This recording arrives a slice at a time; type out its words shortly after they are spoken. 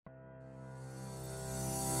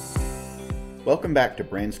Welcome back to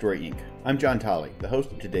Brand Story Inc. I'm John Tolley, the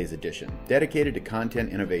host of today's edition, dedicated to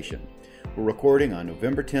content innovation. We're recording on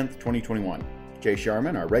November 10th, 2021. Jay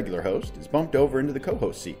Sharman, our regular host, is bumped over into the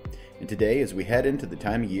co-host seat. And today, as we head into the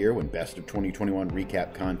time of year when Best of 2021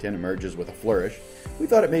 recap content emerges with a flourish, we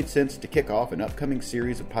thought it made sense to kick off an upcoming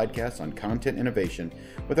series of podcasts on content innovation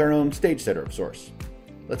with our own stage setter of sorts.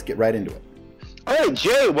 Let's get right into it. All right,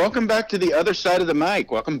 Jay, welcome back to the other side of the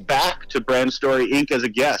mic. Welcome back to Brand Story Inc. as a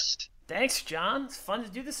guest. Thanks, John. It's fun to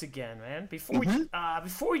do this again, man. Before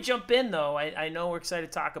we jump in, though, I know we're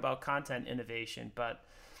excited to talk about content innovation, but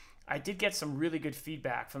I did get some really good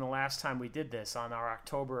feedback from the last time we did this on our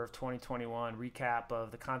October of 2021 recap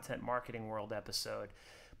of the Content Marketing World episode.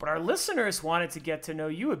 But our listeners wanted to get to know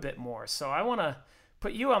you a bit more, so I want to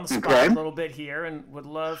put you on the spot a little bit here and would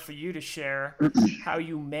love for you to share how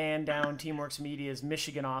you man down Teamworks Media's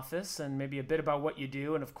Michigan office and maybe a bit about what you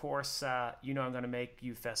do. And of course, I'm going to make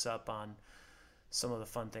you fess up on some of the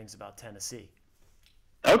fun things about Tennessee.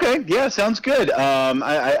 Okay, yeah, sounds good.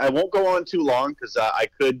 I won't go on too long because I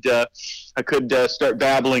could start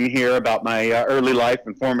babbling here about my early life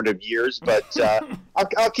and formative years, but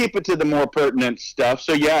I'll keep it to the more pertinent stuff.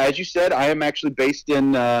 So yeah, as you said, I am actually based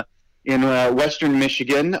in Western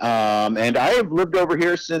Michigan, and I have lived over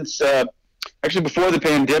here since actually before the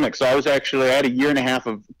pandemic. So I had a year and a half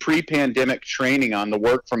of pre-pandemic training on the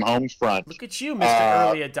work from home front. Look at you, Mr.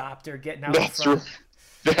 Early Adopter, getting out in front.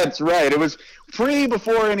 That's right. It was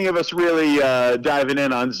before any of us really diving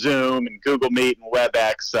in on Zoom and Google Meet and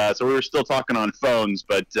WebEx. So we were still talking on phones,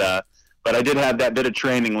 but I did have that bit of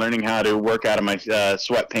training, learning how to work out of my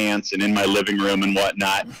sweatpants and in my living room and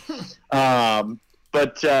whatnot.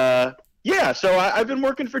 So I've been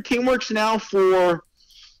working for Teamworks now for,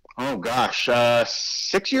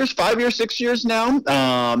 6 years now,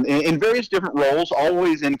 in various different roles,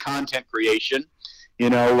 always in content creation.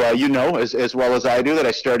 As well as I do, that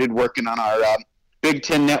I started working on our Big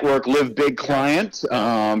Ten Network Live Big client,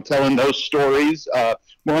 telling those stories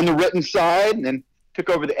more on the written side, and took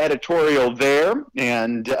over the editorial there,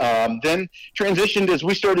 and then transitioned as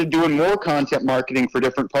we started doing more content marketing for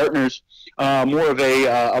different partners, more of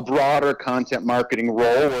a broader content marketing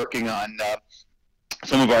role, working on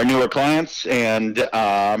some of our newer clients and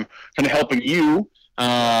kind of helping you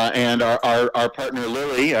and our partner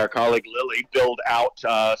Lily, our colleague Lily, build out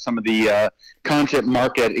some of the content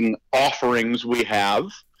marketing offerings we have.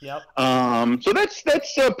 Yep. So that's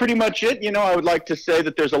pretty much it. I would like to say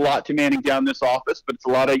that there's a lot to manning down this office, but it's a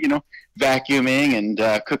lot of, vacuuming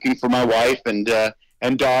and cooking for my wife and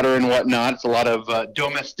daughter and whatnot. It's a lot of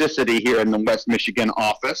domesticity here in the West Michigan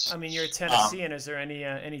office. I mean, you're a Tennessean. Is there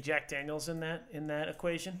any Jack Daniels in that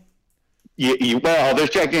equation? Well, there's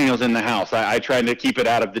Jack Daniels in the house. I try to keep it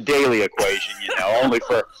out of the daily equation, only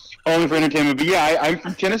for entertainment. But yeah, I'm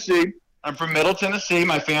from Tennessee. I'm from Middle Tennessee.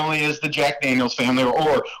 My family is the Jack Daniels family,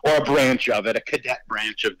 or a branch of it, a cadet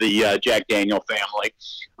branch of the Jack Daniel family.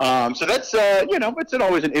 So that's it's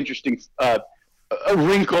always an interesting a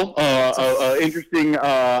wrinkle, interesting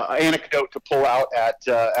anecdote to pull out at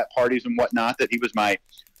parties and whatnot. That he was my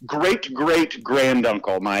great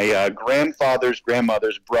granduncle. My grandfather's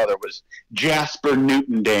grandmother's brother was Jasper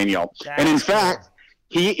Newton Daniel, and in fact,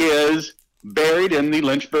 he is buried in the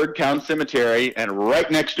Lynchburg Town Cemetery, and right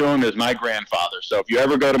next to him is my grandfather. So if you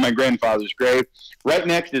ever go to my grandfather's grave, right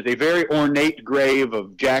next is a very ornate grave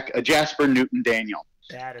of Jasper Newton Daniel.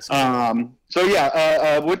 That is cool. So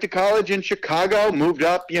yeah, went to college in Chicago, moved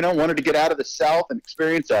up, wanted to get out of the South and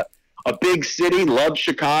experience a big city, loved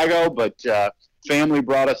Chicago, but family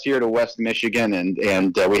brought us here to West Michigan, and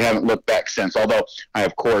we haven't looked back since. Although I,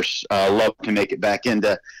 of course, love to make it back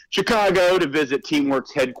into Chicago to visit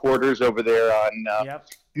Teamworks headquarters over there on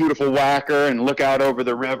beautiful Wacker and look out over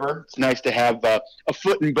the river. It's nice to have a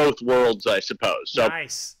foot in both worlds, I suppose. So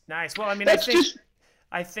nice. Well, I mean,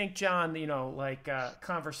 I think, John,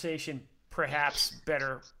 conversation perhaps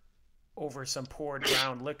better over some poured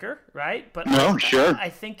brown liquor, right? But sure. I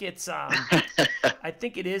think it's I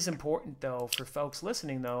think it is important though for folks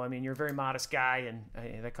listening though. I mean, you're a very modest guy, and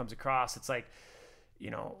that comes across. It's like,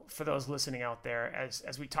 for those listening out there,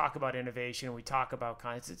 as we talk about innovation, we talk about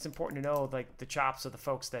content, it's important to know like the chops of the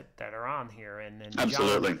folks that are on here. And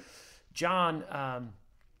absolutely, John,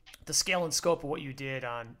 the scale and scope of what you did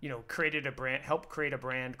on, helped create a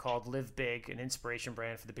brand called Live Big, an inspiration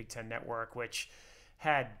brand for the Big Ten Network, which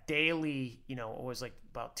had daily, it was like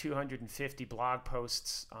about 250 blog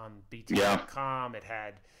posts on BT.com. It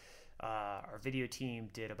had our video team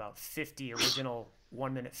did about 50 original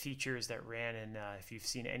 1-minute features that ran in. If you've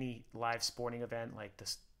seen any live sporting event like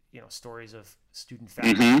this, stories of student,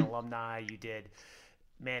 faculty, and alumni, you did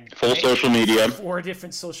man, full social media, 4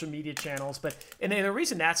 different social media channels. But and the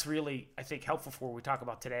reason that's really, I think, helpful for what we talk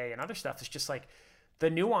about today and other stuff is just like the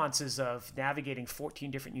nuances of navigating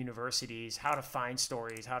 14 different universities, how to find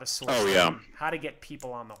stories, how to source them, how to get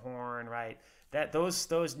people on the horn, right? That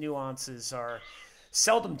those nuances are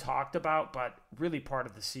seldom talked about, but really part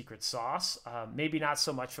of the secret sauce. Maybe not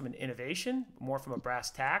so much from an innovation, more from a brass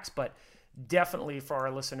tacks, but definitely for our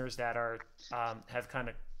listeners that are have kind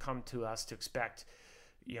of come to us to expect,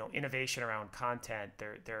 innovation around content.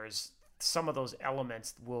 There's some of those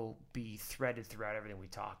elements will be threaded throughout everything we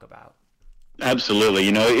talk about. Absolutely.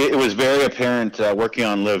 It was very apparent working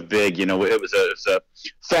on Live Big. It was a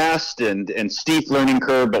fast and steep learning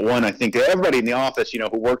curve, but one I think everybody in the office,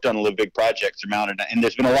 who worked on the Live Big project surmounted. And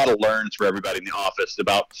there's been a lot of learns for everybody in the office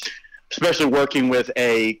about, especially working with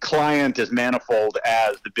a client as manifold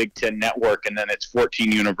as the Big Ten Network, and then it's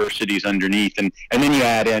 14 universities underneath. And then you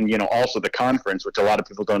add in, also the conference, which a lot of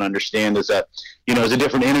people don't understand is that, is a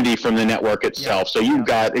different entity from the network itself. So you've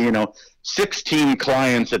got, 16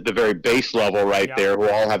 clients at the very base level there who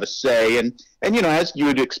all have a say. And as you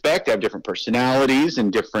would expect, have different personalities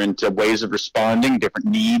and different ways of responding, different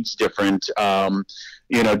needs, different,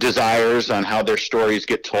 desires on how their stories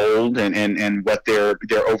get told and what their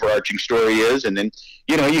overarching story is. And then,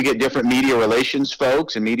 you get different media relations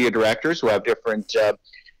folks and media directors who have different,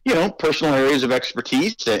 personal areas of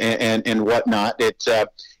expertise and whatnot.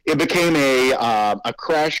 It became a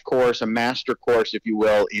crash course, a master course, if you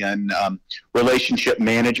will, in relationship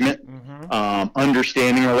management,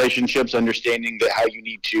 understanding relationships, understanding that how you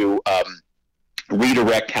need to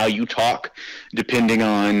redirect how you talk, depending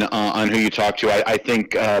on who you talk to. I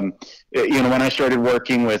think when I started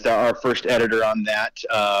working with our first editor on that,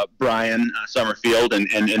 Brian Summerfield,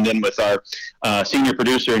 and then with our senior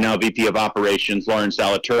producer, now VP of Operations, Lauren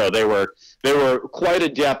Salaturo, they were quite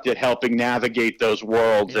adept at helping navigate those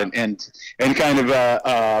worlds and kind of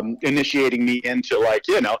initiating me into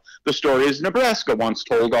the stories Nebraska once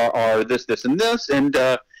told are this, and this, and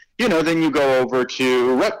then you go over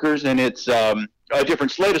to Rutgers and it's a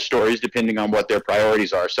different slate of stories depending on what their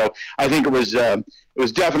priorities are. So I think it was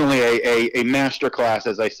definitely a master class,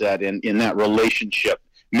 as I said, in that relationship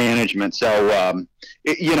management. So,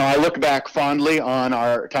 I look back fondly on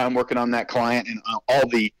our time working on that client and all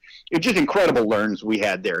the just incredible learns we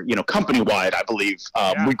had there, company-wide, I believe.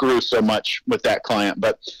 We grew so much with that client.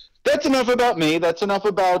 But that's enough about me. That's enough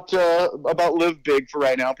about Live Big for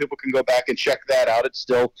right now. People can go back and check that out. It's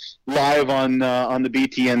still live on the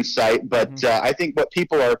BTN site. But I think what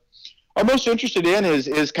people are most interested in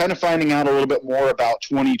is kind of finding out a little bit more about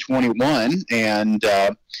 2021 and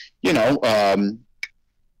what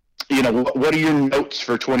are your notes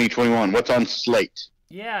for 2021? What's on slate?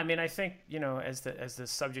 Yeah, I mean, I think as the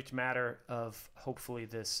subject matter of hopefully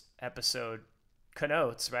this episode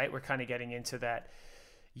connotes, right? We're kind of getting into that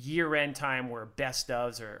year-end time where best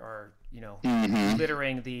ofs are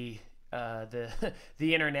littering the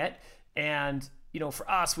internet, and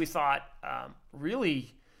for us, we thought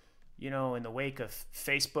really, in the wake of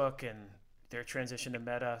Facebook and their transition to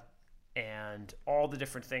Meta and all the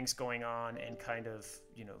different things going on and kind of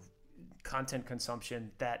content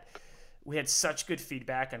consumption, that we had such good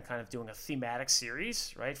feedback on kind of doing a thematic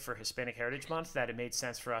series, right, for Hispanic Heritage Month, that it made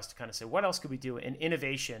sense for us to kind of say, what else could we do? And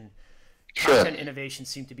innovation. Sure. Content innovation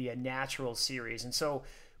seemed to be a natural series. And so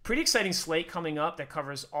pretty exciting slate coming up that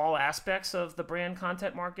covers all aspects of the brand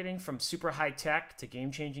content marketing, from super high tech to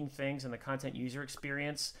game-changing things and the content user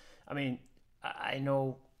experience. I mean, I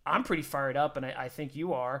know I'm pretty fired up, and I think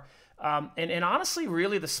you are. And honestly,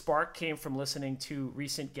 really the spark came from listening to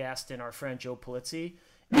recent guest and our friend Joe Pulizzi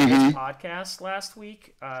in his podcast last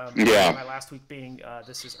week. My last week being,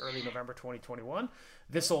 this is early November 2021,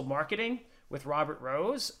 This Old Marketing, with Robert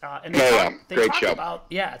Rose. And they talked about,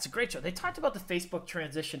 it's a great show. They talked about the Facebook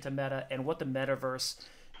transition to Meta and what the metaverse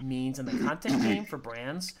means in the content game for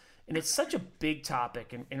brands. And it's such a big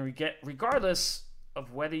topic. And regardless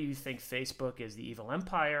of whether you think Facebook is the evil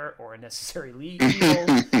empire or a necessary evil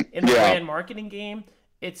in the brand marketing game,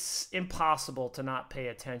 it's impossible to not pay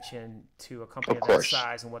attention to a company of that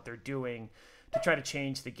size and what they're doing to try to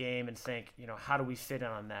change the game and think, how do we fit in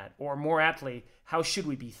on that? Or more aptly, how should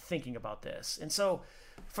we be thinking about this? And so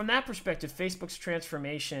from that perspective, Facebook's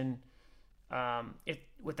transformation,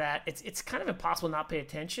 it's kind of impossible to not pay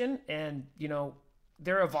attention. And,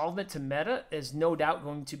 their evolvement to Meta is no doubt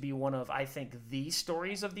going to be one of, I think, the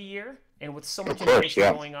stories of the year. And with so much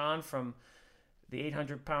innovation going on from the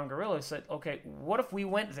 800-pound gorilla, it's like, okay, what if we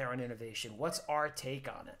went there on innovation? What's our take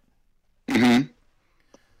on it? And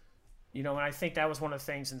I think that was one of the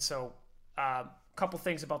things. And so a couple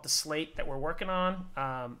things about the slate that we're working on.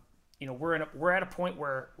 we're at a point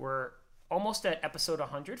where we're almost at episode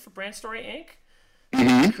 100 for Brand Story Inc.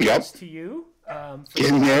 Mm-hmm. Yep. To you.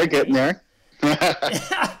 Getting there.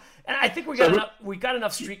 And I think we got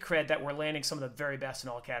enough street cred that we're landing some of the very best in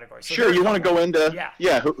all categories. So sure, you want to go into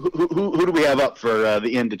who do we have up for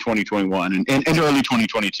the end of 2021 and early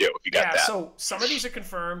 2022 if you got that? So some of these are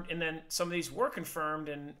confirmed, and then some of these were confirmed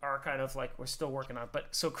and are kind of like we're still working on. But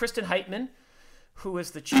so Kristen Heitman, who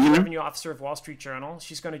is the Chief Revenue Officer of Wall Street Journal,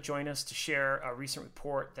 she's going to join us to share a recent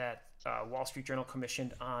report that Wall Street Journal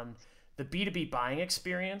commissioned on the B2B buying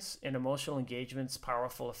experience and emotional engagement's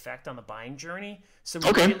powerful effect on the buying journey. Some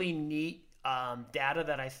really neat data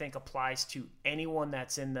that I think applies to anyone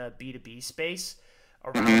that's in the B2B space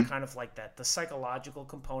around kind of like that, the psychological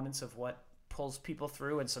components of what pulls people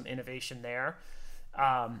through and some innovation there.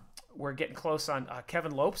 We're getting close on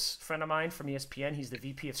Kevin Lopes, friend of mine from ESPN. He's the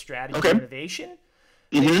VP of Strategy and Innovation.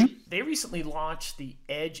 They recently launched the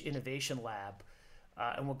Edge Innovation Lab,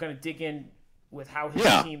 and we're going to dig in with how his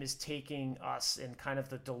team is taking us in kind of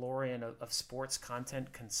the DeLorean of sports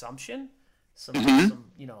content consumption. Some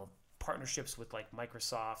partnerships with like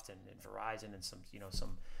Microsoft and Verizon and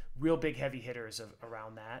some real big heavy hitters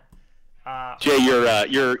around that. Jay,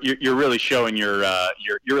 you're really showing you're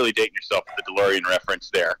really dating yourself with the DeLorean reference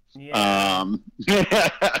there. Yeah.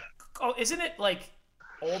 Oh, isn't it like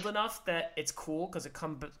old enough that it's cool because it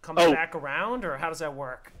comes back around, or how does that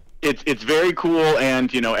work? It's very cool,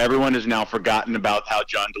 and everyone has now forgotten about how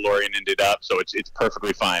John DeLorean ended up, so it's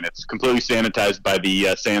perfectly fine. It's completely sanitized by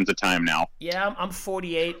the sands of time now. Yeah, I'm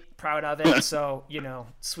 48, proud of it. So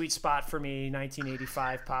sweet spot for me,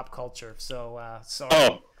 1985 pop culture. So sorry.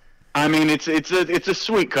 Oh, I mean it's a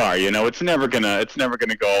sweet car. It's never gonna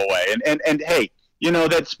go away. And hey,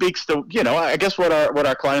 that speaks to I guess what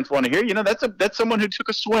our clients want to hear. That's someone who took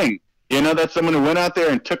a swing. That's someone who went out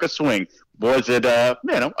there and took a swing. Was it, a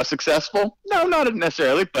successful? No, not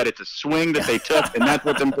necessarily, but it's a swing that they took, and that's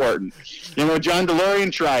what's important. John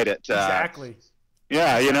DeLorean tried it. Exactly.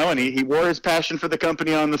 Yeah, and he wore his passion for the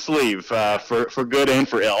company on the sleeve, for good and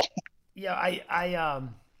for ill. Yeah, I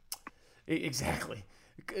exactly.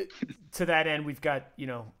 To that end, we've got,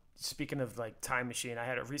 speaking of like time machine, I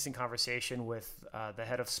had a recent conversation with the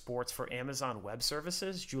head of sports for Amazon Web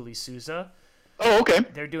Services, Julie Souza. Oh, okay.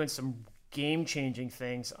 They're doing some game-changing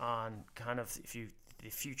things on kind of the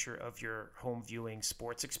future of your home viewing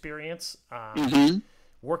sports experience.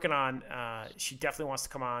 Working on, she definitely wants to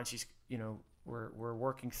come on. She's, we're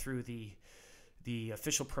working through the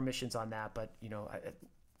official permissions on that, but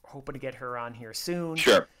hoping to get her on here soon.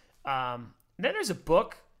 Sure. And then there's a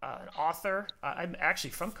book, an author. I'm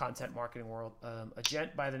actually from content marketing world. A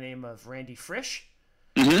gent by the name of Randy Frisch.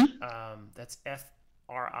 That's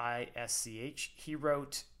Frisch. He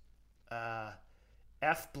wrote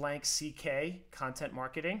F-CK Content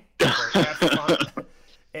Marketing.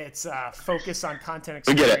 It's focus on content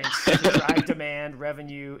experience to drive demand,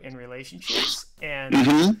 revenue, and relationships.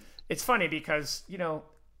 And it's funny because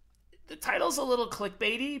the title's a little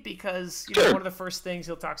clickbaity because one of the first things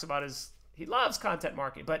he'll talks about is he loves content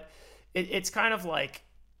marketing, but it's kind of like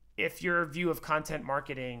if your view of content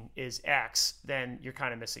marketing is X, then you're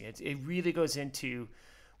kind of missing it. It really goes into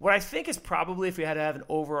what I think is probably, if we had to have an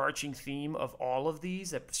overarching theme of all of these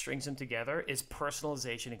that strings them together, is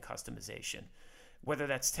personalization and customization. Whether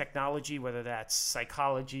that's technology, whether that's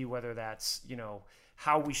psychology, whether that's,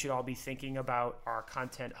 how we should all be thinking about our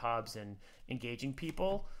content hubs and engaging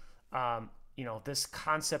people. This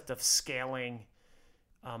concept of scaling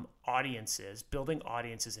audiences, building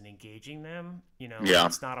audiences and engaging them,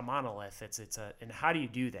 it's not a monolith. And how do you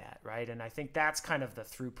do that, right? And I think that's kind of the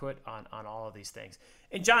throughput on all of these things.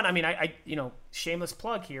 And John, I mean, I shameless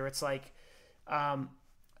plug here. It's like,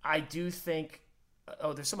 I do think,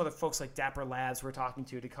 there's some other folks like Dapper Labs we're talking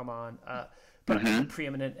to come on, but a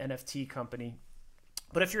preeminent NFT company.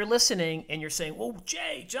 But if you're listening and you're saying, well,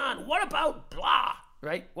 Jay, John, what about blah,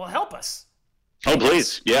 right? Well, help us. Oh,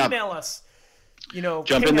 please. Yeah. Email us.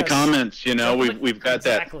 Jump in the comments. We've got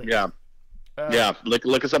exactly. that. Yeah.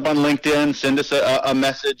 Look us up on LinkedIn. Send us a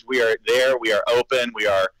message. We are there. We are open. We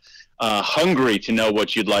are hungry to know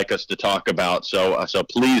what you'd like us to talk about. So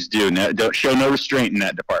please do. Don't show no restraint in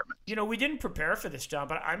that department. We didn't prepare for this, John,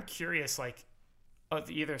 but I'm curious, like, of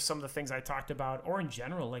either some of the things I talked about or in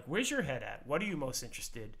general, like, where's your head at? What are you most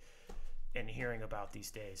interested in hearing about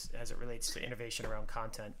these days as it relates to innovation around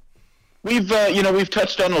content? We've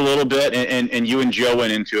touched on a little bit, and you and Joe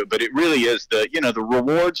went into it, but it really is the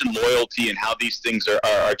rewards and loyalty and how these things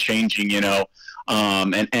are changing,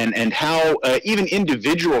 and how even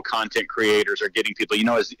individual content creators are getting people,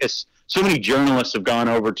 as so many journalists have gone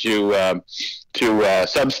over to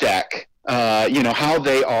Substack, how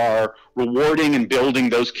they are rewarding and building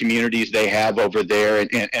those communities they have over there,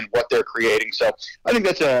 and what they're creating. So I think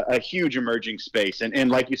that's a huge emerging space. And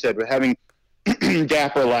like you said, with having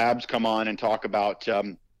Dapper Labs come on and talk about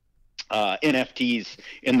NFTs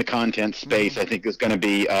in the content space, I think is going to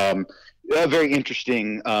be a very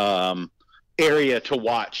interesting area to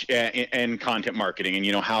watch in content marketing,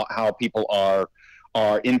 and how people are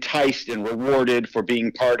enticed and rewarded for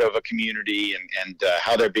being part of a community, and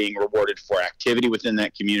how they're being rewarded for activity within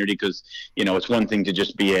that community. Because it's one thing to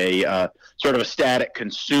just be a sort of a static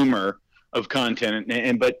consumer of content,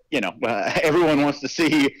 but everyone wants to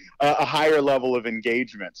see a higher level of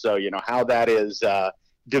engagement. So how that is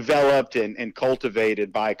developed and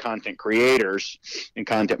cultivated by content creators and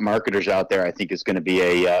content marketers out there, I think is going to be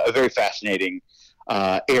a very fascinating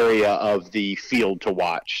area of the field to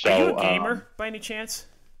watch. So, are you a gamer by any chance?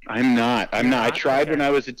 I'm not. I tried okay. when I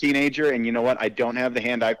was a teenager, and you know what? I don't have the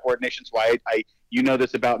hand-eye coordination. So you know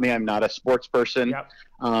this about me. I'm not a sports person.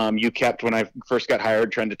 Yep. You kept, when I first got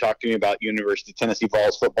hired, trying to talk to me about University of Tennessee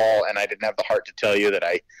Vols football, and I didn't have the heart to tell you that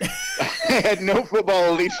I had no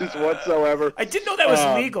football allegiance whatsoever. I didn't know that was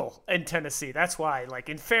legal in Tennessee. That's why, like,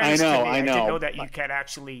 in fairness to me, I didn't know that you can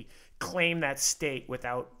actually claim that state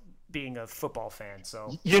without being a football fan.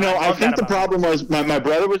 So I think the problem was my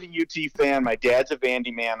brother was a UT fan. My dad's a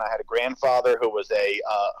Vandy man. I had a grandfather who was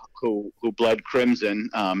who bled crimson,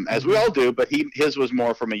 as we all do, but his was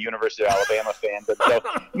more from a University of Alabama fan. But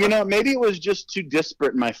so maybe it was just too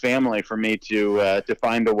disparate in my family for me to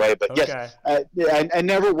find a way. But okay. Yes, I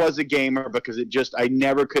never was a gamer because I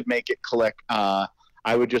never could make it click.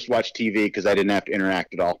 I would just watch TV because I didn't have to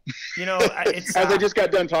interact at all. It's as I just got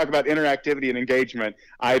done talking about interactivity and engagement,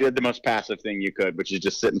 I did the most passive thing you could, which is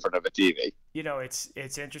just sit in front of a TV.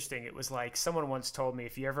 It's interesting. It was like someone once told me,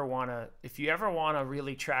 if you ever want to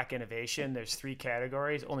really track innovation, there's 3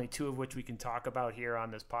 categories, only 2 of which we can talk about here on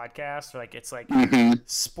this podcast. It's like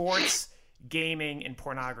sports, gaming, and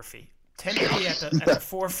pornography tend to be at the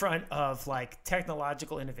forefront of like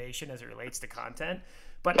technological innovation as it relates to content.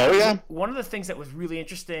 But one of the things that was really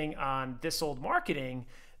interesting on This Old Marketing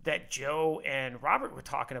that Joe and Robert were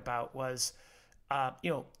talking about was,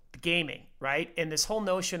 gaming, right? And this whole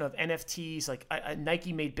notion of NFTs. Like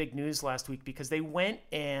Nike made big news last week because they went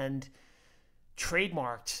and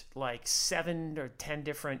trademarked like 7 or 10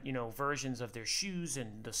 different, versions of their shoes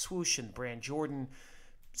and the swoosh and brand Jordan,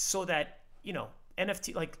 so that,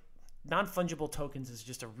 NFT, like non-fungible tokens, is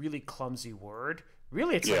just a really clumsy word.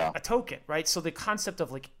 Really, it's like a token, right? So the concept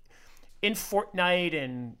of like in Fortnite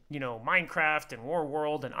and, Minecraft and War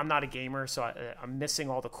World, and I'm not a gamer, so I'm missing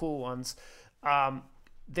all the cool ones.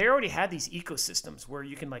 They already had these ecosystems where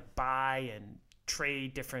you can like buy and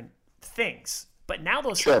trade different things. But now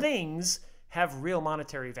those things have real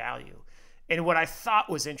monetary value. And what I thought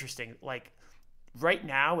was interesting, like right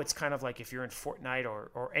now, it's kind of like if you're in Fortnite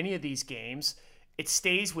or any of these games, it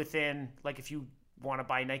stays within, like if you want to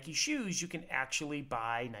buy Nike shoes, you can actually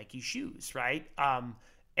buy Nike shoes, right?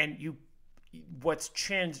 And what's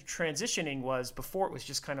transitioning was, before it was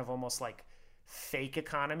just kind of almost like fake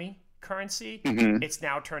economy currency. It's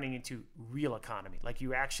now turning into real economy. Like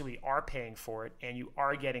you actually are paying for it and you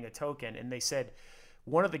are getting a token. And they said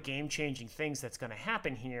one of the game-changing things that's going to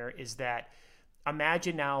happen here is that,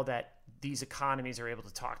 imagine now that these economies are able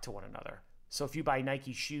to talk to one another. So if you buy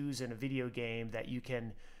Nike shoes in a video game, that you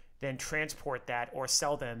can then transport that or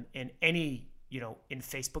sell them in any, in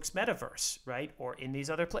Facebook's metaverse, right? Or in these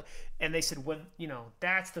other places. And they said,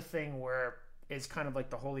 that's the thing where it's kind of like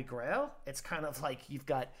the Holy Grail. It's kind of like you've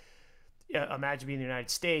got, imagine being in the United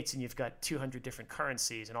States and you've got 200 different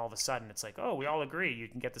currencies, and all of a sudden it's like, oh, we all agree you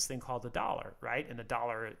can get this thing called the dollar, right? And the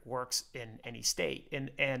dollar works in any state.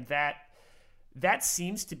 And that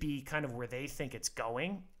seems to be kind of where they think it's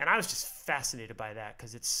going. And I was just fascinated by that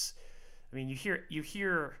because you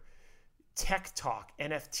hear tech talk,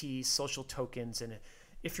 NFTs, social tokens, and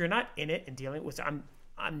if you're not in it and dealing with it,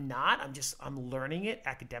 I'm learning it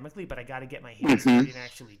academically, but I got to get my hands on it and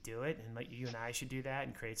actually do it. And like you and I should do that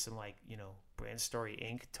and create some Brand Story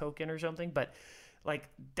Inc. token or something. But like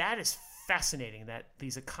that is fascinating, that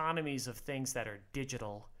these economies of things that are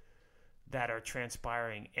digital that are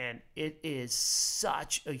transpiring, and it is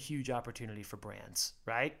such a huge opportunity for brands,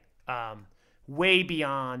 right? Way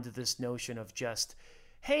beyond this notion of just,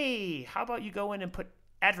 hey, how about you go in and put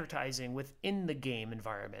advertising within the game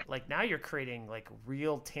environment? Like now you're creating like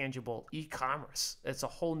real tangible e-commerce. It's a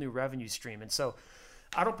whole new revenue stream. And so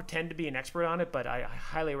I don't pretend to be an expert on it, but I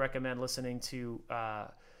highly recommend listening to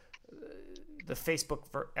the Facebook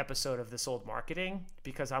episode of This Old Marketing,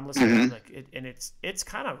 because I'm listening and it's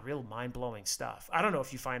kind of real mind-blowing stuff. I don't know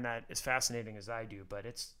if you find that as fascinating as I do, but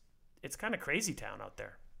it's it's kind of crazy town out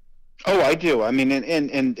there. Oh, I do. I mean, and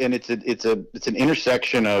it's an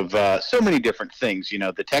intersection of so many different things. You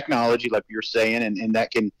know, the technology, like you're saying, and that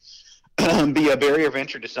can be a barrier of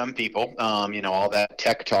entry to some people. You know, all that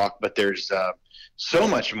tech talk, but there's so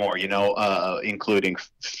much more. You know, including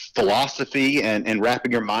philosophy and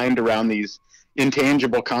wrapping your mind around these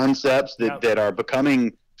intangible concepts that are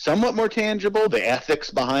becoming somewhat more tangible. The ethics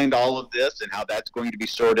behind all of this and how that's going to be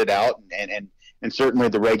sorted out, and certainly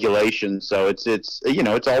the regulations. So it's you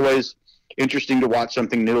know, it's always interesting to watch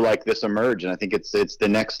something new like this emerge, and I think it's the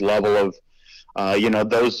next level of you know,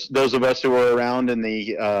 those of us who were around in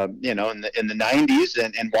the you know, in the 90s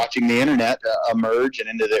and watching the internet emerge and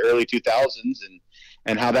into the early 2000s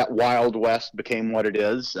and how that Wild West became what it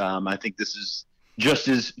is. I think this is just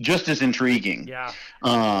as intriguing. Yeah.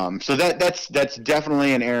 So that's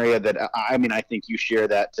definitely an area that I mean, I think you share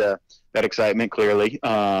that excitement clearly.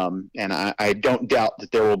 And I don't doubt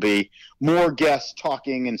that there will be more guests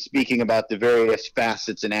talking and speaking about the various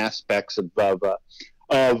facets and aspects of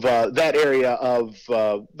that area of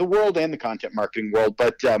the world and the content marketing world.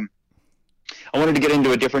 But I wanted to get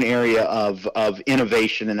into a different area of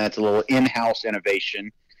innovation, and that's a little in-house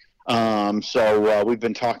innovation. So we've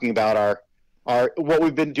been talking about our what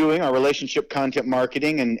we've been doing, our relationship content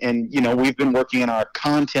marketing, and you know, we've been working in our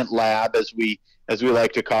content lab, as we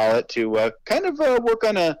like to call it, to kind of work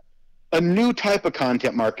on a new type of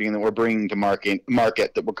content marketing that we're bringing to market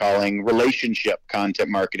that we're calling relationship content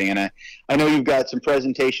marketing. And I know you've got some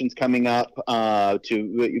presentations coming up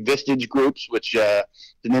to Vistage Groups, which is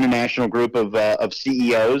an international group of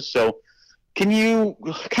CEOs. So can you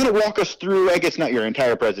kind of walk us through, I guess not your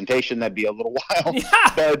entire presentation, that'd be a little while,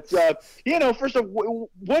 but you know, first of all,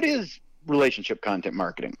 what is relationship content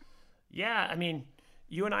marketing? Yeah, I mean,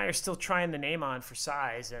 you and I are still trying the name on for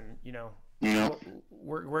size, and you know,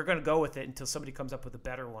 we're going to go with it until somebody comes up with a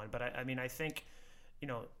better one. But I mean, I think, you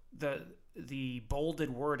know, the bolded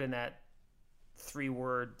word in that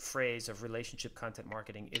 3-word phrase of relationship content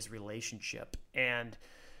marketing is relationship. And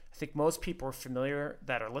I think most people are familiar,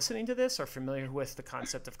 that are listening to this, are familiar with the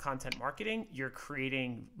concept of content marketing. You're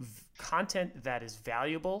creating content that is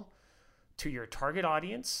valuable to your target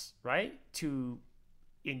audience, right? To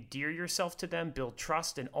endear yourself to them, build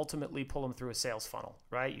trust, and ultimately pull them through a sales funnel,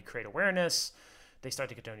 right? You create awareness, they start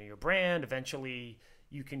to get to know your brand. Eventually,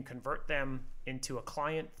 you can convert them into a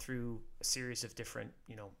client through a series of different,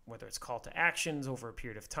 you know, whether it's call to actions over a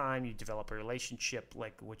period of time, you develop a relationship,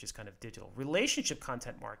 which is kind of digital. Relationship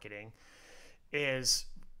content marketing is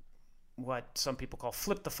what some people call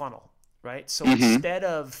flip the funnel, right? So instead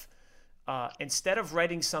of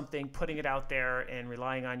writing something, putting it out there, and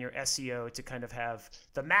relying on your SEO to kind of have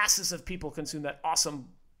the masses of people consume that awesome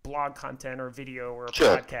blog content or video or a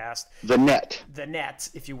podcast, the net,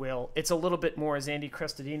 if you will, it's a little bit more, as Andy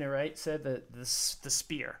Crestodina, right, said, the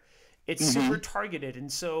spear. It's super targeted,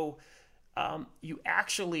 and so you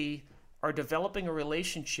actually are developing a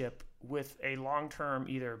relationship with a long-term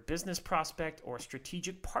either business prospect or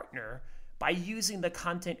strategic partner by using the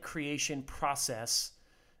content creation process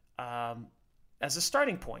as a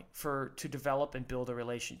starting point to develop and build a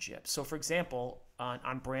relationship. So, for example,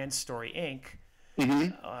 on Brand Story Inc.,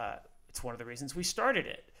 it's one of the reasons we started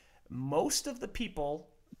it. Most of the people,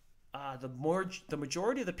 the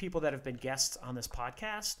majority of the people that have been guests on this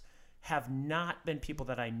podcast have not been people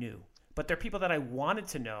that I knew, but they're people that I wanted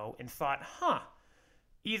to know and thought,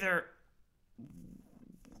 either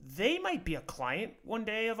they might be a client one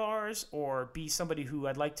day of ours, or be somebody who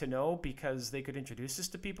I'd like to know because they could introduce us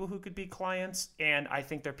to people who could be clients. And I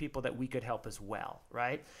think they're people that we could help as well,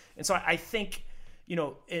 right? And so I think, you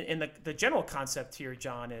know, in the general concept here,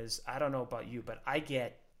 John, is, I don't know about you, but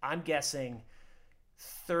I'm guessing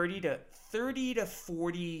 30 to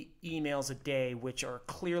 40 emails a day, which are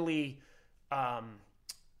clearly,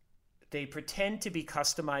 they pretend to be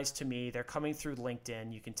customized to me. They're coming through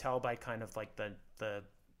LinkedIn. You can tell by kind of like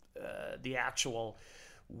the actual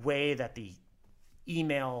way that the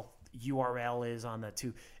email URL is on the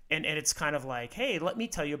two. And it's kind of like, hey, let me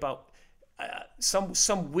tell you about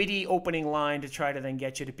some witty opening line to try to then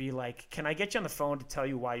get you to be like, can I get you on the phone to tell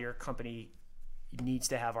you why your company needs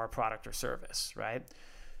to have our product or service, right?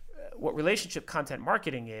 What relationship content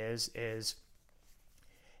marketing is,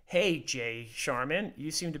 hey, Jay Sharman,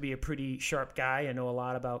 you seem to be a pretty sharp guy. I know a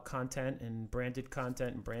lot about content and branded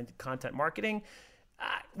content marketing.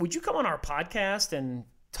 Would you come on our podcast and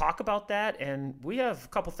talk about that? And we have a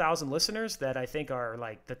couple thousand listeners that I think are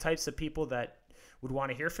like the types of people that would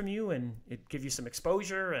want to hear from you, and it give you some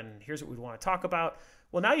exposure, and here's what we want to talk about.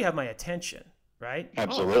 Well, now you have my attention, right?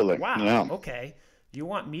 Absolutely. Oh, wow. Yeah. Okay. You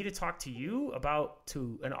want me to talk to you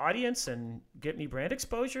to an audience and get me brand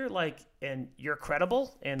exposure? Like, and you're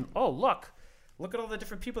credible. And, oh, look at all the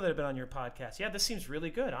different people that have been on your podcast. Yeah, this seems really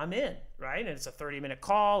good. I'm in, right? And it's a 30-minute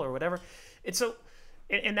call or whatever.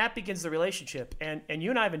 And that begins the relationship. And you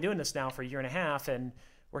and I have been doing this now for a year and a half, and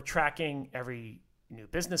we're tracking every new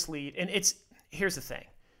business lead. And here's the thing.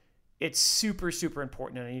 It's super, super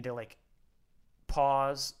important. And I need to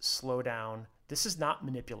pause, slow down. This is not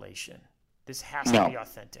manipulation. This has to be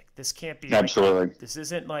authentic. This can't be absolutely. This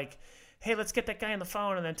isn't like, hey, let's get that guy on the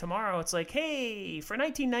phone, and then tomorrow it's like, hey, for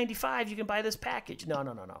 $19.95 you can buy this package. No.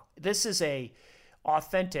 This is a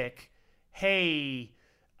authentic, hey,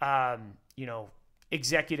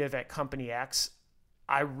 executive at company X,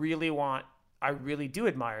 I really do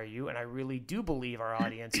admire you, and I really do believe our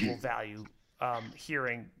audience will value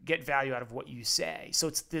get value out of what you say. So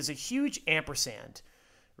there's a huge ampersand,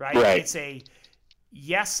 right? It's a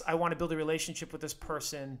yes, I want to build a relationship with this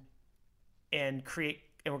person and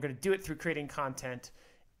we're going to do it through creating content,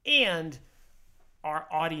 and our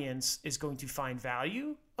audience is going to find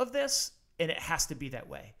value of this, and it has to be that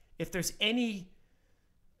way. If there's any,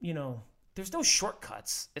 there's no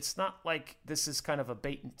shortcuts. It's not like this is kind of a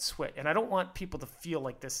bait and switch. And I don't want people to feel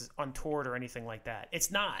like this is untoward or anything like that.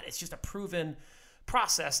 It's not. It's just a proven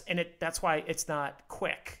process, and that's why it's not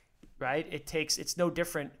quick, right? It's no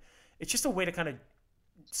different. It's just a way to kind of,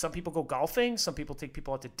 some people go golfing, some people take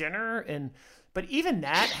people out to dinner, but even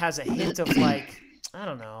that has a hint of I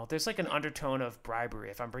don't know, there's an undertone of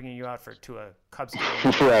bribery if I'm bringing you out to a Cubs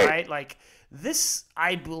game, right? Like this,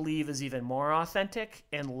 I believe, is even more authentic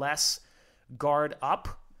and less guard up.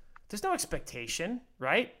 There's no expectation,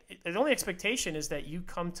 right? The only expectation is that you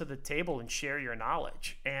come to the table and share your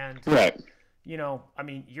knowledge. And,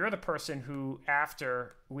 you're the person who,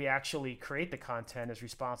 after we actually create the content, is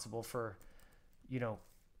responsible for,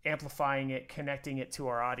 amplifying it, connecting it to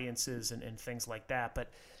our audiences and things like that. But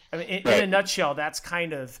I mean, in a nutshell, that's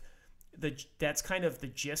kind of the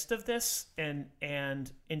gist of this.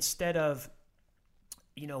 And instead of,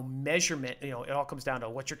 measurement, it all comes down to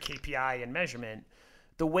what's your KPI and measurement.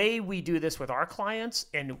 The way we do this with our clients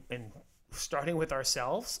and starting with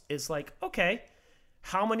ourselves is okay,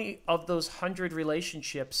 how many of those 100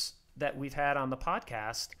 relationships that we've had on the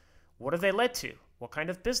podcast, what have they led to? What kind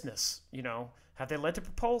of business, have they led to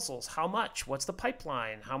proposals? How much? What's the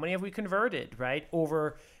pipeline? How many have we converted, right?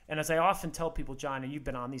 And as I often tell people, John, and you've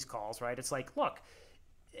been on these calls, right? It's look,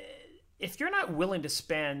 if you're not willing to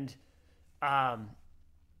spend at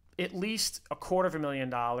least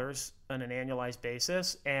 $250,000 on an annualized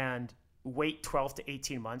basis and wait 12 to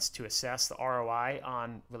 18 months to assess the ROI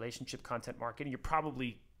on relationship content marketing, you're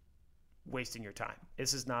probably wasting your time.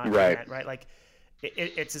 This is not right.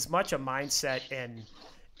 It's as much a mindset and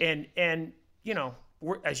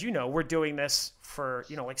we're doing this for,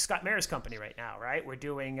 Scott Mayer's company right now, right? We're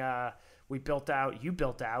doing, you built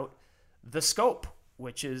out The Scope,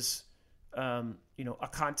 which is, a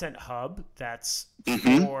content hub that's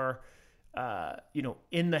for,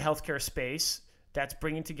 in the healthcare space, that's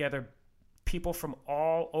bringing together people from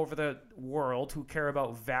all over the world who care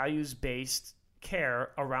about values-based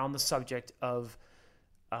care around the subject of,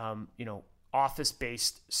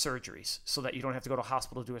 office-based surgeries, so that you don't have to go to a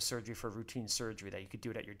hospital to do a surgery for routine surgery, that you could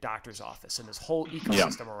do it at your doctor's office, and this whole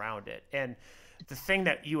ecosystem around it. And the thing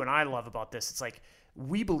that you and I love about this, it's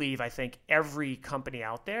we believe, I think, every company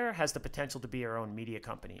out there has the potential to be our own media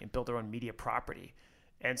company and build their own media property.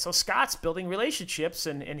 And so Scott's building relationships,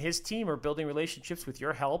 and his team are building relationships with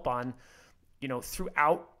your help on,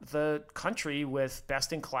 throughout the country with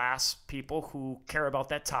best-in-class people who care about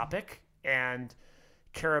that topic and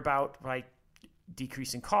care about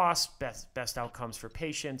decreasing costs, best outcomes for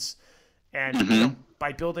patients. And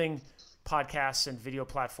by building podcasts and video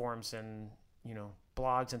platforms and,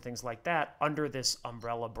 blogs and things like that under this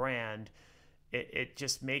umbrella brand, it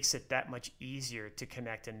just makes it that much easier to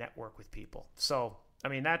connect and network with people. So, I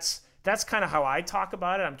mean, that's kind of how I talk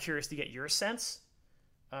about it. I'm curious to get your sense.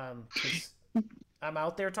 'Cause I'm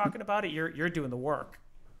out there talking about it. You're doing the work.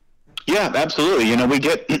 Yeah, absolutely. We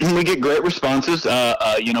get great responses,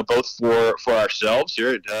 both for ourselves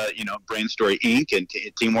here at Brand Story Inc. and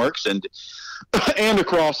Teamworks and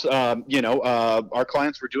across our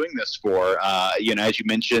clients we're doing this for. As you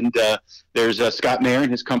mentioned, there's Scott Mayer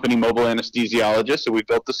and his company Mobile Anesthesiologist, so we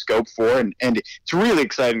built The Scope for, and it's really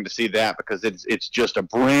exciting to see that, because it's just a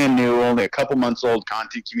brand new, only a couple months old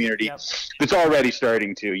content community. Yep. It's already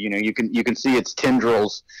starting to, you can see its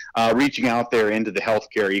tendrils reaching out there into the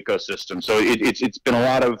healthcare ecosystem. So it's been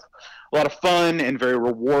a fun and very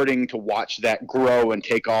rewarding to watch that grow and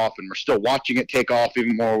take off. And we're still watching it take off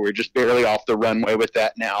even more. We're just barely off the runway with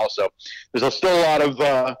that now. So there's still a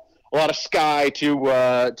lot of sky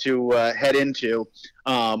to head into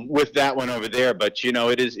with that one over there. But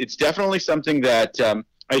it's definitely something that,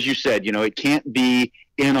 as you said, it can't be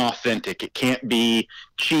inauthentic. It can't be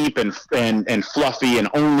cheap and fluffy and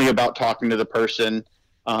only about talking to the person.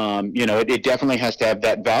 It definitely has to have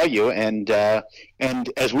that value. And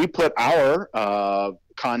as we put our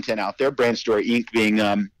content out there, Brand Story Inc. being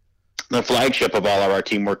the flagship of all of our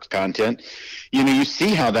Teamworks content, you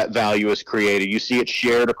see how that value is created. You see it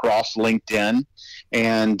shared across LinkedIn,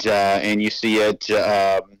 and you see it,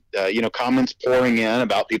 comments pouring in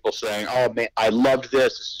about people saying, "Oh man, I loved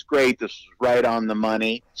this. This is great. This is right on the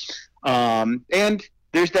money." And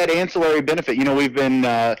there's that ancillary benefit. We've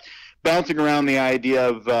been bouncing around the idea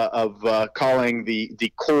of calling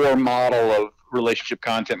the core model of relationship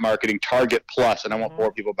content marketing Target Plus, and I won't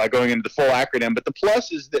bore people by going into the full acronym, but the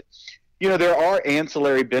plus is that there are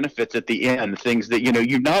ancillary benefits at the end, things that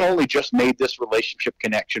you've not only just made this relationship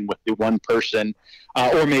connection with the one person,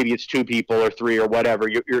 or maybe it's two people or three or whatever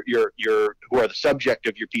you're who are the subject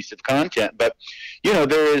of your piece of content, but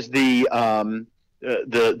there is the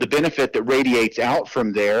benefit that radiates out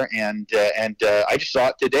from there, and I just saw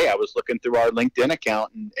it today. I was looking through our LinkedIn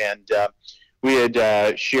account, and we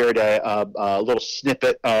had shared a little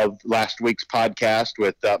snippet of last week's podcast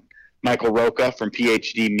with Michael Roca from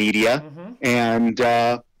PhD Media, and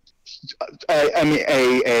I mean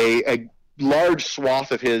a large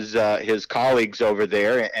swath of his colleagues over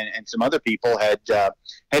there and some other people had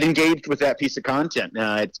engaged with that piece of content.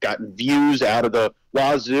 It's gotten views out of the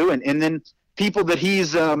wazoo, and then people that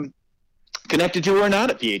he's connected to are not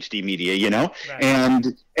at PhD Media, right.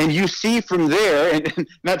 and you see from there, and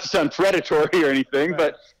not to sound predatory or anything,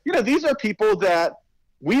 right. But these are people that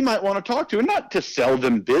we might want to talk to, and not to sell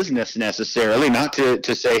them business necessarily, not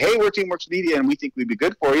to say, hey, we're Teamworks Media and we think we'd be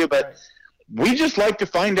good for you, but right. We just like to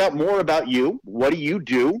find out more about you. What do you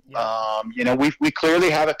do? Yeah. We clearly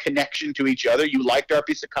have a connection to each other. You liked our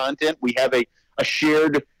piece of content. We have a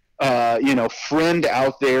shared friend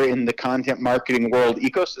out there in the content marketing world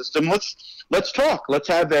ecosystem. Let's talk. Let's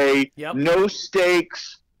have a no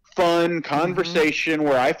stakes, fun conversation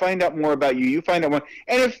where I find out more about you. You find out more.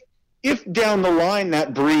 And if down the line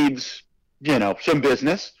that breeds, some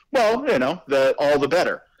business, well, all the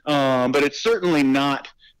better. But it's certainly not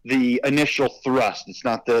the initial thrust. It's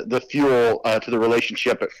not the fuel to the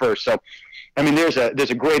relationship at first. So, I mean, there's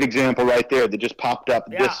a great example right there that just popped up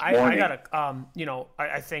this morning. I gotta,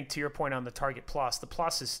 I think to your point on the Target Plus, the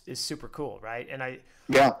Plus is super cool, right? And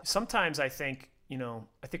sometimes I think,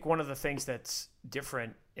 I think one of the things that's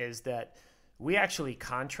different is that we actually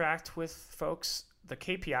contract with folks. The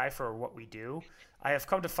KPI for what we do, I have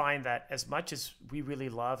come to find that as much as we really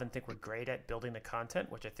love and think we're great at building the content,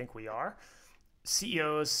 which I think we are,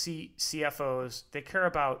 CEOs, CFOs, they care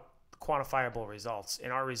about quantifiable results.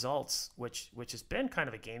 And our results, which has been kind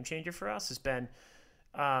of a game changer for us, has been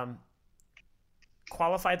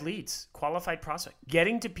qualified leads, qualified prospect,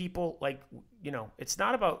 getting to people it's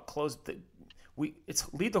not about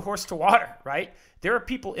it's lead the horse to water, right? There are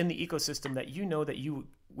people in the ecosystem that that you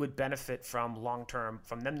would benefit from long term,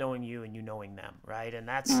 from them knowing you and you knowing them, right? And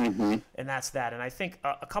that's that. And I think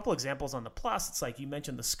a couple examples on the Plus, it's like you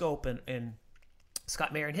mentioned the Scope and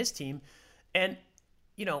Scott Mayer and his team, and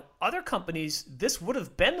other companies, this would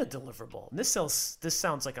have been the deliverable. And this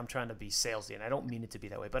sounds like I'm trying to be salesy, and I don't mean it to be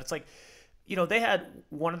that way, but it's like they had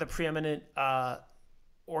one of the preeminent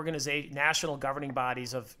national governing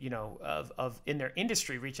bodies of in their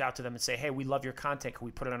industry reach out to them and say, hey, we love your content, can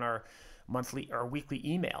we put it on our monthly or weekly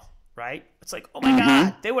email, right? It's like, oh my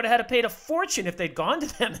God, they would have had to pay a fortune if they'd gone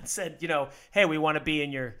to them and said, hey, we want to be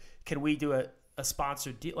in can we do a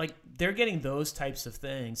sponsored deal? Like, they're getting those types of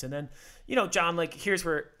things. And then, John, here's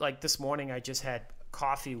where, this morning I just had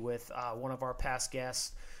coffee with one of our past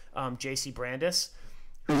guests, JC Brandis,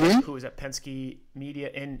 who was at Penske Media.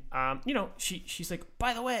 And, she's like,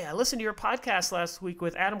 by the way, I listened to your podcast last week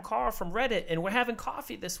with Adam Carr from Reddit, and we're having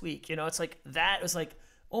coffee this week. It's like, that was like,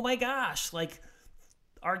 oh my gosh,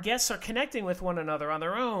 our guests are connecting with one another on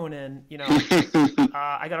their own. And,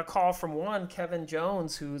 I got a call from Kevin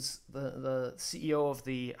Jones, who's the CEO of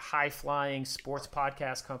the high-flying sports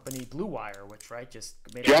podcast company Blue Wire, which, just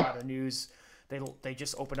made a lot of news. They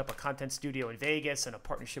just opened up a content studio in Vegas and a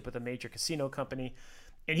partnership with a major casino company.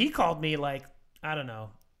 And he called me I don't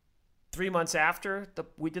know, 3 months after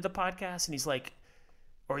we did the podcast, and he's like,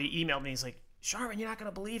 or he emailed me, he's like, Sharman, you're not going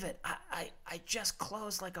to believe it. I just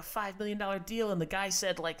closed like a $5 million deal, and the guy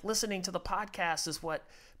said like listening to the podcast is what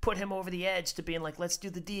put him over the edge to being like, let's do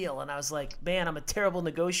the deal. And I was like, man, I'm a terrible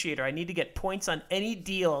negotiator. I need to get points on any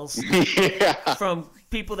deals from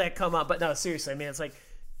people that come up. But no, seriously, I mean, it's like,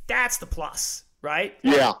 that's the plus, right?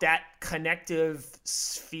 Yeah. That connective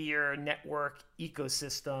sphere network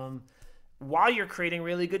ecosystem while you're creating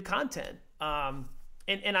really good content. And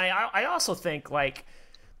I also think like,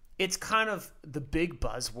 it's kind of the big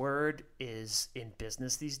buzzword is in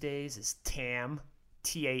business these days is TAM,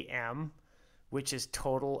 T-A-M, which is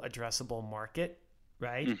total addressable market,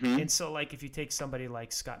 right? Mm-hmm. And so like if you take somebody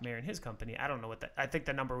like Scott Mayer and his company, I don't know what I think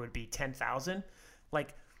the number would be 10,000.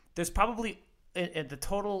 Like there's probably in the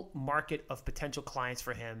total market of potential clients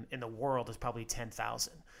for him in the world is probably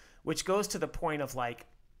 10,000, which goes to the point of like,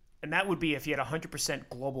 and that would be if he had 100%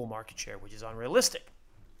 global market share, which is unrealistic,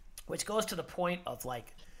 which goes to the point of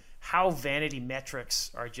like, how vanity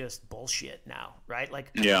metrics are just bullshit now, right?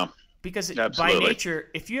 Like, yeah, because absolutely. By nature,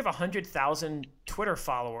 if you have 100,000 Twitter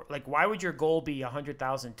followers, like why would your goal be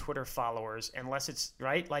 100,000 Twitter followers unless it's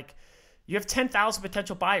right? Like you have 10,000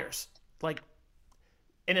 potential buyers. Like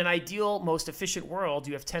in an ideal, most efficient world,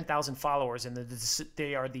 you have 10,000 followers and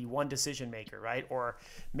they are the one decision maker, right? Or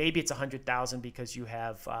maybe it's 100,000 because you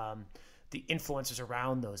have the influencers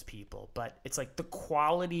around those people. But it's like the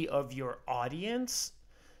quality of your audience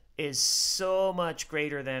is so much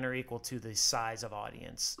greater than or equal to the size of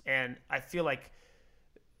audience. And I feel like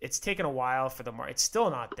it's taken a while for the market. It's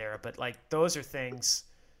still not there, but like those are things,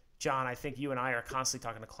 John, I think you and I are constantly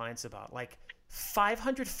talking to clients about. Like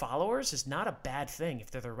 500 followers is not a bad thing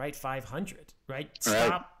if they're the right 500, right?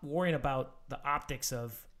 Stop worrying about the optics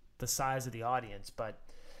of the size of the audience. But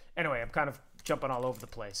anyway, I'm kind of jumping all over the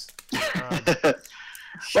place. Well,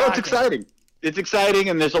 it's exciting. It's exciting,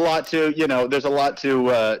 and there's a lot to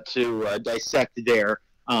dissect there.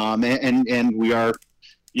 And we are,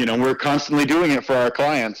 we're constantly doing it for our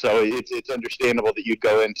clients, so it's understandable that you'd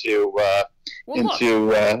go into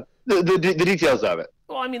the details of it.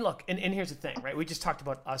 Well, I mean, look, and here's the thing, right? We just talked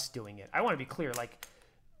about us doing it. I want to be clear, like,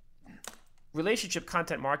 relationship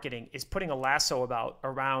content marketing is putting a lasso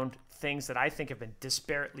around things that I think have been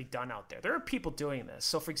disparately done out there. There are people doing this.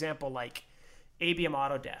 So, for example, like ABM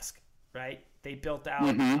Autodesk, right? They built out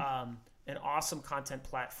an awesome content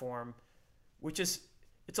platform, which is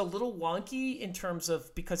it's a little wonky in terms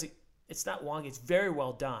of because it's not wonky, it's very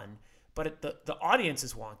well done, but the audience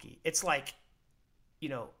is wonky. It's like,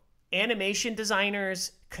 animation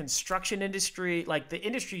designers, construction industry, like the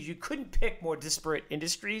industries you couldn't pick more disparate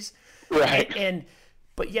industries, right?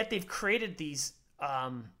 But yet they've created these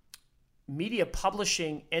media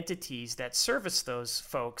publishing entities that service those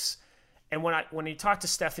folks. And when you talk to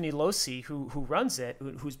Stephanie Losi, who runs it,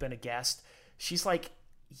 who's been a guest, she's like,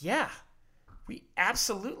 yeah, we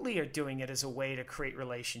absolutely are doing it as a way to create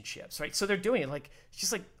relationships, right? So they're doing it. Like,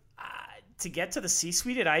 she's like, to get to the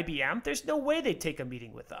C-suite at IBM, there's no way they'd take a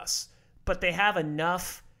meeting with us. But they have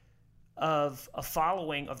enough of a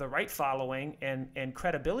following, of the right following and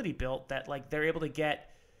credibility built that like they're able to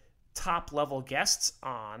get top-level guests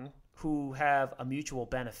on who have a mutual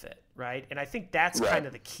benefit, right? And I think that's kind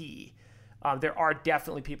of the key. There are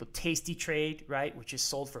definitely people, Tasty Trade, right, which is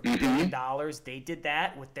sold for $1 billion. They did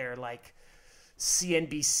that with their like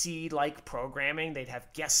CNBC like programming. They'd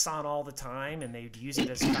have guests on all the time, and they'd use it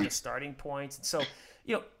as kind of starting points. And so,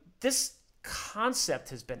 this concept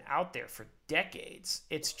has been out there for decades.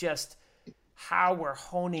 It's just how we're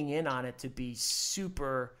honing in on it to be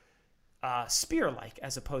super spear-like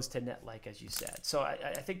as opposed to net-like, as you said. So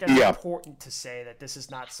I think that's important to say that this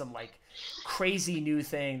is not some like crazy new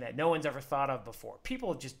thing that no one's ever thought of before.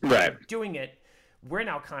 People just doing it. We're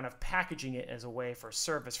now kind of packaging it as a way for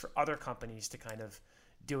service for other companies to kind of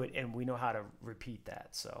do it, and we know how to repeat that.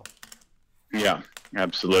 So yeah,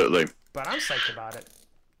 absolutely. But I'm psyched about it.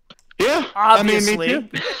 Yeah, obviously. I mean,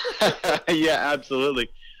 me too. Yeah,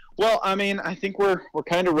 absolutely. Well, I mean, I think we're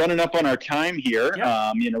kind of running up on our time here.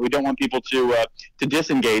 Yep. We don't want people to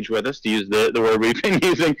disengage with us, to use the word we've been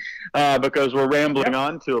using, because we're rambling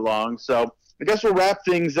on too long. So I guess we'll wrap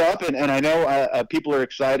things up. And I know people are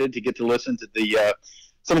excited to get to listen to the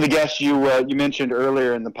some of the guests you mentioned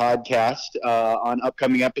earlier in the podcast on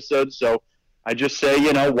upcoming episodes. So I just say,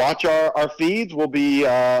 watch our feeds. We'll be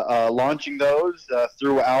launching those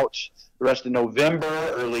throughout the rest of November,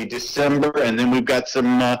 early December, and then we've got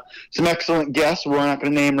some excellent guests we're not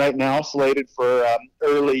going to name right now, slated for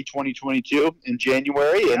early 2022 in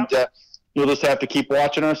January, and you'll just have to keep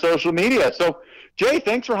watching our social media. So, Jay,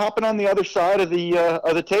 thanks for hopping on the other side of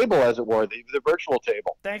the table, as it were, the virtual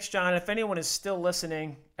table. Thanks, John. If anyone is still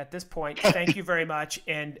listening at this point, thank you very much.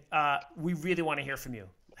 And we really want to hear from you.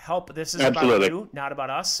 This is Absolutely. about you, not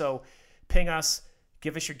about us. So ping us.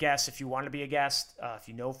 Give us your guests if you want to be a guest. If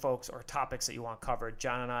you know folks or topics that you want covered,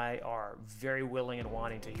 John and I are very willing and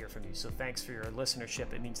wanting to hear from you. So thanks for your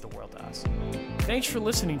listenership. It means the world to us. Thanks for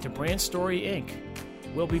listening to Brand Story Inc.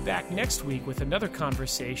 We'll be back next week with another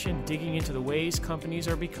conversation digging into the ways companies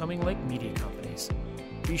are becoming like media companies.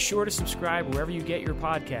 Be sure to subscribe wherever you get your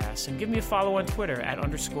podcasts and give me a follow on Twitter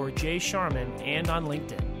 @_Jay Sharman and on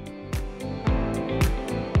LinkedIn.